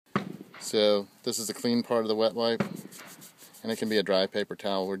So this is the clean part of the wet wipe, and it can be a dry paper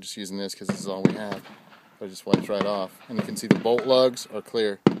towel. We're just using this because this is all we have. But it just wipes right off, and you can see the bolt lugs are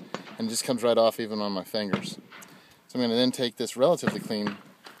clear, and it just comes right off even on my fingers. So I'm going to then take this relatively clean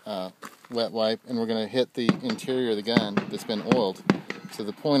wet wipe, and we're going to hit the interior of the gun that's been oiled. So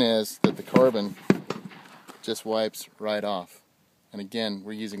the point is that the carbon just wipes right off. And again,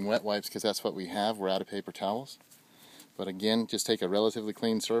 we're using wet wipes because that's what we have. We're out of paper towels. But again, just take a relatively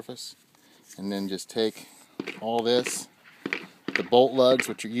clean surface, and then just take all this, the bolt lugs,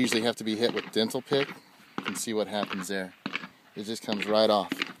 which usually have to be hit with dental pick, and see what happens there. It just comes right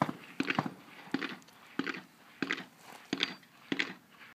off.